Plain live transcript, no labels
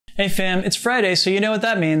Hey fam, it's Friday, so you know what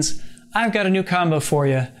that means. I've got a new combo for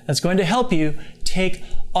you that's going to help you take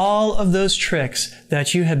all of those tricks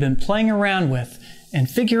that you have been playing around with and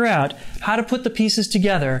figure out how to put the pieces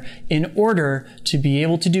together in order to be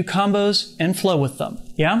able to do combos and flow with them.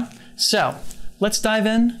 Yeah? So, let's dive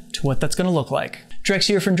in to what that's going to look like. Drex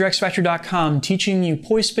here from DrexFactor.com, teaching you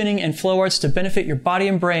poi spinning and flow arts to benefit your body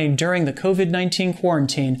and brain during the COVID-19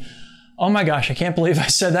 quarantine. Oh my gosh, I can't believe I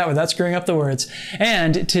said that without screwing up the words.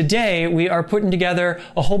 And today we are putting together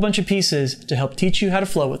a whole bunch of pieces to help teach you how to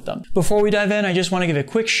flow with them. Before we dive in, I just want to give a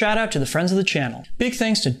quick shout out to the friends of the channel. Big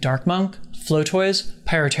thanks to Dark Monk, Flow Toys,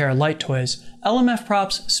 Pyroterra Light Toys, LMF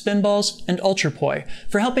Props, Spinballs, and Ultrapoi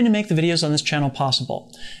for helping to make the videos on this channel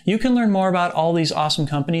possible. You can learn more about all these awesome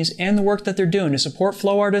companies and the work that they're doing to support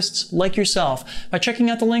flow artists like yourself by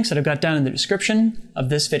checking out the links that I've got down in the description of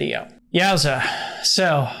this video. Yowza.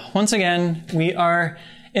 So, once again, we are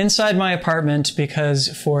inside my apartment because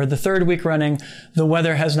for the third week running, the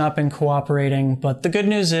weather has not been cooperating. But the good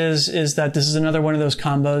news is that this is another one of those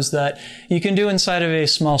combos that you can do inside of a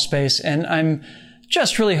small space. And I'm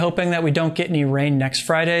just really hoping that we don't get any rain next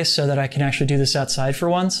Friday so that I can actually do this outside for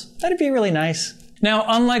once. That'd be really nice. Now,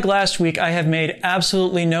 unlike last week, I have made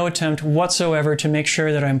absolutely no attempt whatsoever to make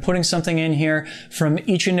sure that I'm putting something in here from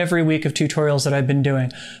each and every week of tutorials that I've been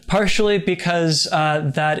doing. Partially because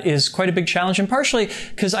that is quite a big challenge, and partially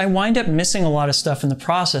because I wind up missing a lot of stuff in the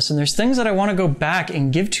process. And there's things that I want to go back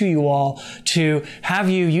and give to you all to have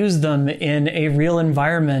you use them in a real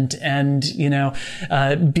environment and, you know,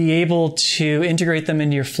 be able to integrate them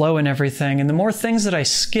into your flow and everything. And the more things that I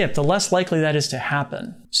skip, the less likely that is to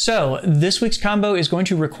happen. So this week's combo is going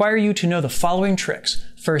to require you to know the following tricks.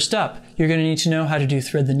 First up, you're going to need to know how to do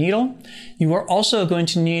thread the needle. You are also going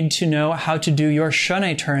to need to know how to do your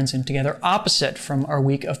shunai turns in together opposite from our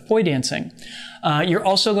week of poi dancing. You're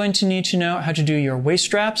also going to need to know how to do your waist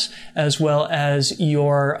straps as well as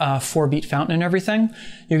your 4-beat fountain and everything.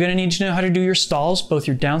 You're going to need to know how to do your stalls, both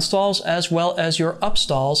your down stalls as well as your up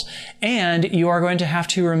stalls. And you are going to have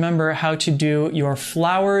to remember how to do your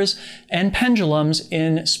flowers and pendulums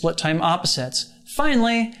in split time opposites.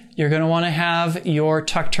 Finally, you're going to want to have your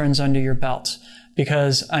tuck turns under your belt,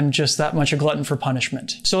 because I'm just that much a glutton for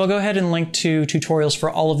punishment. So I'll go ahead and link to tutorials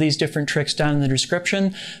for all of these different tricks down in the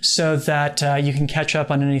description so that you can catch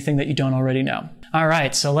up on anything that you don't already know. All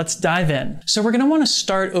right, so let's dive in. So we're going to want to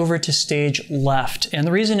start over to stage left. And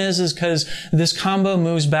the reason is because this combo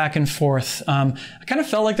moves back and forth. I kind of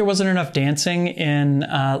felt like there wasn't enough dancing in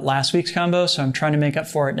last week's combo, so I'm trying to make up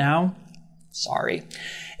for it now. Sorry.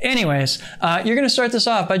 Anyways, you're going to start this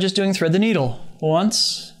off by just doing thread the needle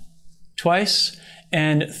once, twice,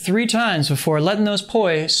 and 3 times before letting those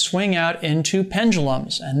poi swing out into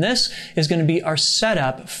pendulums. And this is going to be our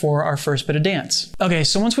setup for our first bit of dance. Okay,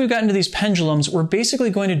 so once we've gotten to these pendulums, we're basically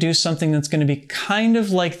going to do something that's going to be kind of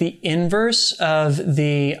like the inverse of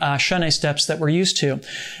the shunai steps that we're used to.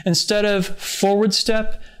 Instead of forward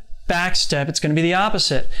step, back step, it's going to be the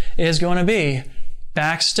opposite. It is going to be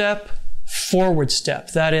back step, forward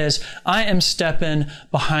step. That is, I am stepping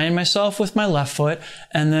behind myself with my left foot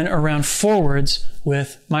and then around forwards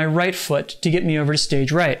with my right foot to get me over to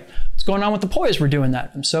stage right. What's going on with the poise? We're doing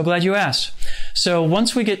that. I'm so glad you asked. So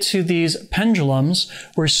once we get to these pendulums,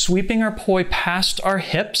 we're sweeping our poi past our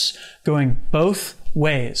hips, going both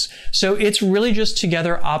ways. So it's really just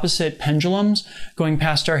together opposite pendulums going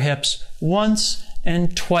past our hips once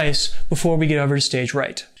and twice before we get over to stage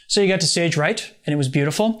right. So you got to stage right, and it was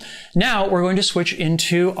beautiful. Now we're going to switch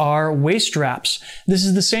into our waist straps. This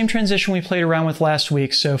is the same transition we played around with last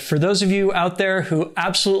week. So for those of you out there who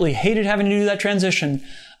absolutely hated having to do that transition,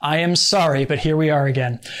 I am sorry, but here we are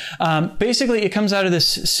again. Basically, it comes out of this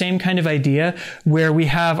same kind of idea where we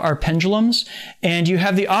have our pendulums, and you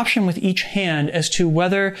have the option with each hand as to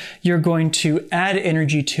whether you're going to add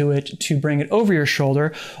energy to it to bring it over your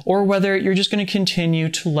shoulder, or whether you're just going to continue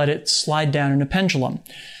to let it slide down in a pendulum.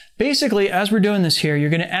 Basically, as we're doing this here,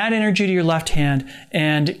 you're going to add energy to your left hand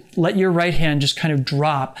and let your right hand just kind of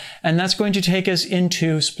drop. And that's going to take us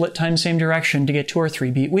into split time, same direction to get to our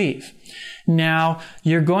 3-beat weave. Now,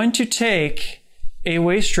 you're going to take a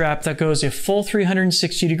waist strap that goes a full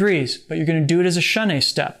 360 degrees, but you're going to do it as a shunai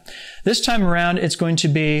step. This time around, it's going to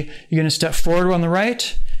be, you're going to step forward on the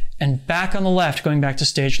right and back on the left, going back to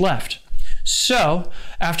stage left. So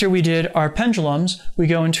after we did our pendulums, we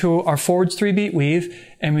go into our forwards 3-beat weave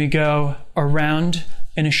and we go around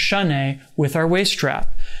in a shunai with our waist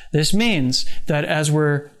strap. This means that as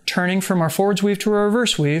we're turning from our forwards weave to our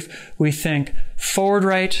reverse weave, we think forward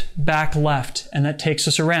right, back left, and that takes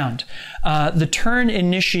us around. The turn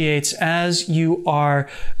initiates as you are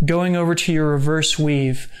going over to your reverse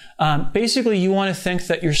weave Basically, you want to think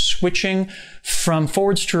that you're switching from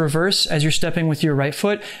forwards to reverse as you're stepping with your right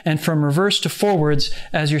foot, and from reverse to forwards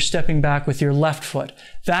as you're stepping back with your left foot.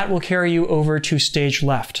 That will carry you over to stage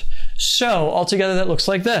left. So altogether, that looks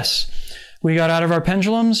like this. We got out of our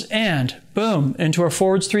pendulums and boom, into our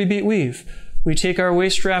forwards 3-beat weave. We take our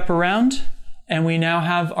waist strap around and we now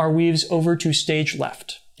have our weaves over to stage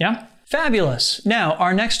left. Yeah? Fabulous. Now,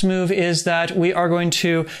 our next move is that we are going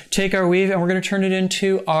to take our weave and we're going to turn it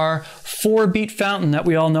into our 4-beat fountain that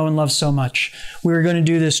we all know and love so much. We're going to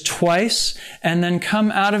do this twice and then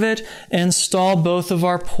come out of it and stall both of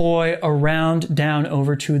our poi around down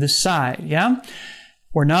over to the side. Yeah?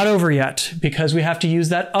 We're not over yet because we have to use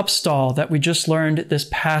that up stall that we just learned this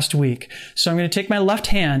past week. So I'm going to take my left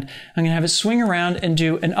hand, I'm going to have it swing around and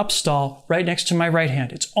do an up stall right next to my right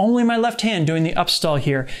hand. It's only my left hand doing the up stall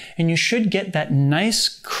here, and you should get that nice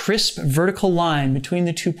crisp vertical line between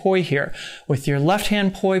the two poi here with your left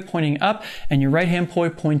hand poi pointing up and your right hand poi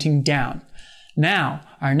pointing down. Now,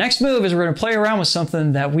 our next move is we're going to play around with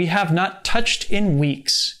something that we have not touched in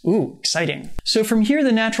weeks. Ooh, exciting. So from here,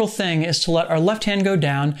 the natural thing is to let our left hand go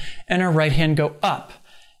down and our right hand go up.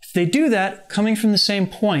 If they do that, coming from the same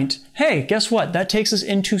point, hey, guess what? That takes us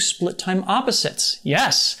into split time opposites.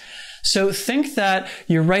 Yes. So think that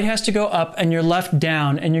your right has to go up and your left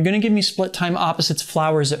down, and you're going to give me split time opposites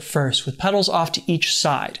flowers at first with petals off to each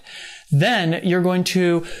side. Then you're going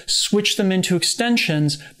to switch them into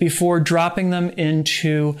extensions before dropping them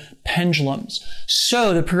into pendulums.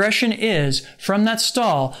 So the progression is, from that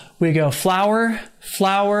stall, we go flower,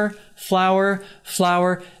 flower, flower,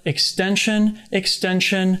 flower, extension,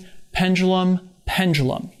 extension, pendulum,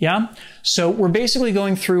 pendulum. Yeah? So we're basically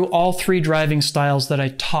going through all 3 driving styles that I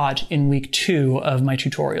taught in week 2 of my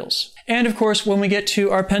tutorials. And of course, when we get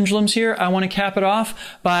to our pendulums here, I want to cap it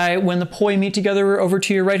off by when the poi meet together over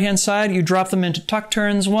to your right-hand side, you drop them into tuck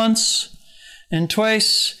turns once and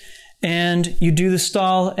twice, and you do the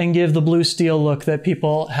stall and give the blue steel look that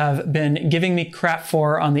people have been giving me crap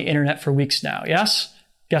for on the internet for weeks now. Yes?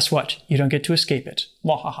 Guess what? You don't get to escape it.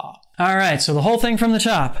 Wahaha. All right, so the whole thing from the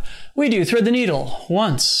top. We do thread the needle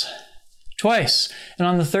once, twice, and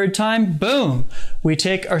on the 3rd time, boom, we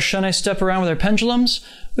take our shunai step around with our pendulums,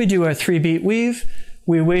 we do our 3-beat weave,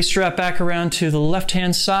 we waist strap back around to the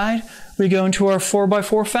left-hand side, we go into our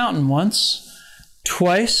 4x4 fountain once,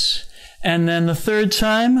 twice, and then the 3rd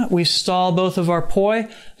time, we stall both of our poi,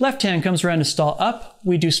 left hand comes around to stall up,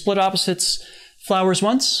 we do split opposites flowers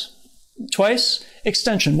once, twice,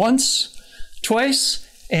 extension once, twice,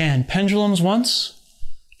 and pendulums once,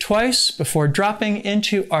 twice, before dropping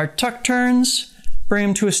into our tuck turns, bring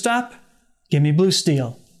them to a stop, give me blue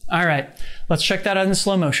steel. All right, let's check that out in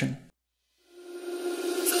slow motion.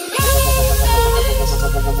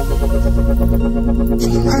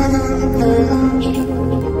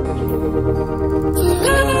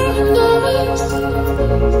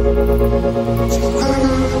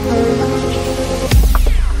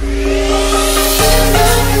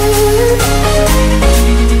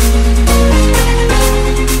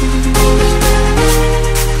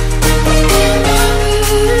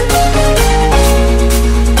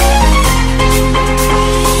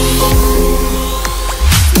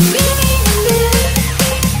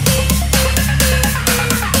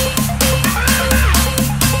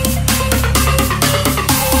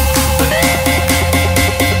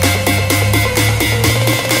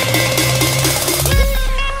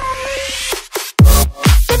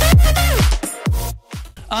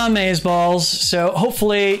 Amazeballs. So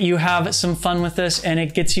hopefully you have some fun with this and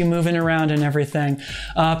it gets you moving around and everything.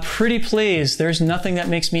 Pretty please, there's nothing that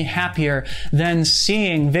makes me happier than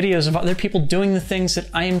seeing videos of other people doing the things that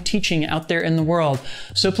I am teaching out there in the world.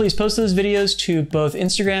 So please post those videos to both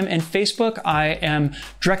Instagram and Facebook. I am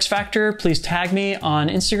DrexFactor. Please tag me on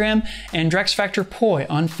Instagram, and DrexFactorPoi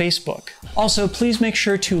on Facebook. Also, please make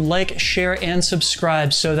sure to like, share, and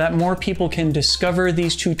subscribe so that more people can discover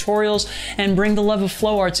these tutorials and bring the love of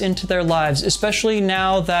flow arts into their lives, especially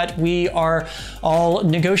now that we are all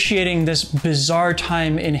negotiating this bizarre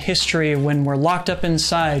time in history when we're locked up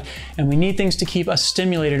inside and we need things to keep us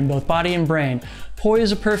stimulated in both body and brain. Poi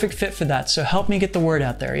is a perfect fit for that, so help me get the word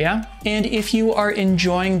out there, yeah? And if you are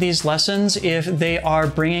enjoying these lessons, if they are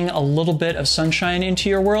bringing a little bit of sunshine into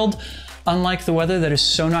your world, unlike the weather that is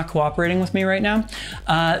so not cooperating with me right now,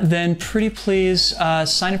 then pretty please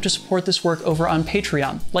sign up to support this work over on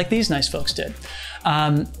Patreon, like these nice folks did.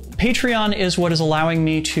 Patreon is what is allowing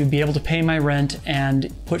me to be able to pay my rent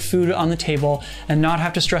and put food on the table and not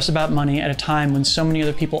have to stress about money at a time when so many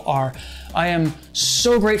other people are. I am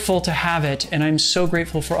so grateful to have it, and I'm so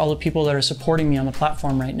grateful for all the people that are supporting me on the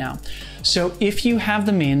platform right now. So if you have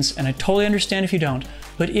the means, and I totally understand if you don't,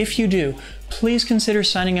 But if you do, please consider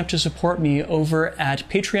signing up to support me over at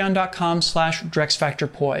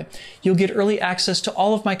patreon.com/DrexFactorPoi. You'll get early access to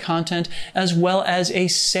all of my content, as well as a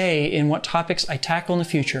say in what topics I tackle in the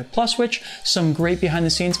future, plus which, some great behind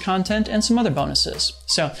the scenes content and some other bonuses.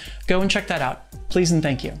 So go and check that out. Please and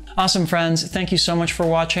thank you. Awesome, friends. Thank you so much for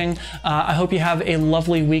watching. I hope you have a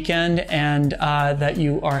lovely weekend and that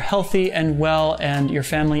you are healthy and well and your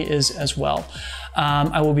family is as well.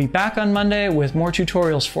 I will be back on Monday with more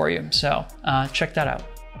tutorials for you, so check that out.